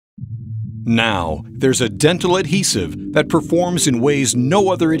Now, there's a dental adhesive that performs in ways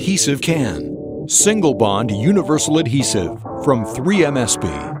no other adhesive can. Single Bond Universal Adhesive from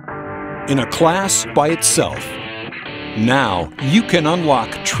 3MSP. In a class by itself. Now, you can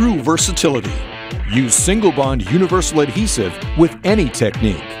unlock true versatility. Use Single Bond Universal Adhesive with any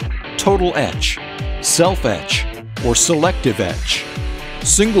technique. Total-Etch, Self Etch, or Selective Etch.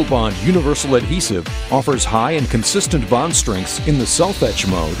 Single Bond Universal Adhesive offers high and consistent bond strengths in the Self Etch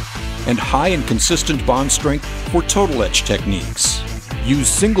mode and high and consistent bond strength for Total-Etch techniques. Use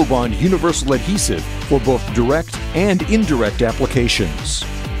Single Bond Universal Adhesive for both direct and indirect applications.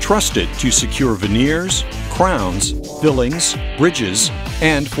 Trusted to secure veneers, crowns, fillings, bridges,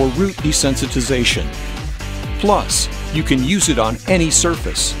 and for root desensitization. Plus, you can use it on any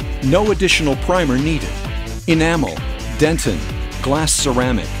surface. No additional primer needed. Enamel, dentin, glass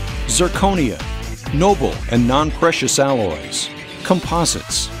ceramic, zirconia, noble and non-precious alloys,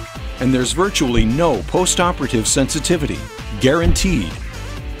 composites, and there's virtually no post-operative sensitivity, guaranteed.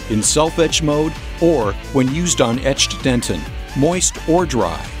 In self-etch mode or when used on etched dentin, moist or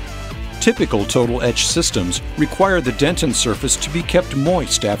dry. Typical Total-Etch systems require the dentin surface to be kept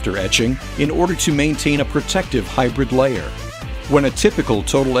moist after etching in order to maintain a protective hybrid layer. When a typical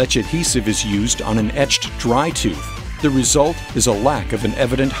Total-Etch adhesive is used on an etched dry tooth, the result is a lack of an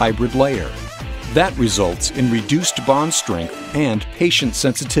evident hybrid layer. That results in reduced bond strength and patient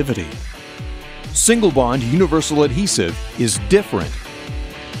sensitivity. Single Bond Universal Adhesive is different.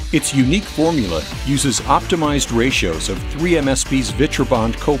 Its unique formula uses optimized ratios of 3MSP's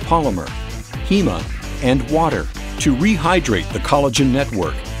Vitribond copolymer, HEMA, and water to rehydrate the collagen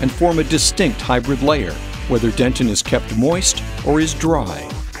network and form a distinct hybrid layer, whether dentin is kept moist or is dry.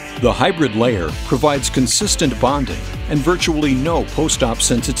 The hybrid layer provides consistent bonding and virtually no post-op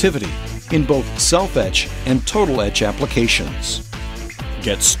sensitivity in both self-etch and Total-Etch applications.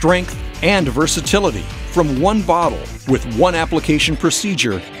 Get strength and versatility from one bottle with one application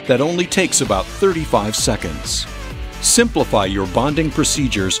procedure that only takes about 35 seconds. Simplify your bonding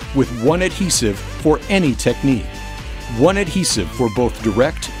procedures with one adhesive for any technique. One adhesive for both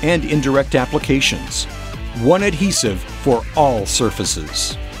direct and indirect applications. One adhesive for all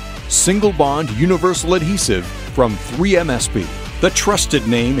surfaces. Single Bond Universal Adhesive from 3MSP, the trusted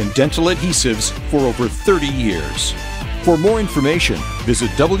name in dental adhesives for over 30 years. For more information, visit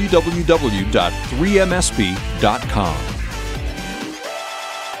www.3msp.com.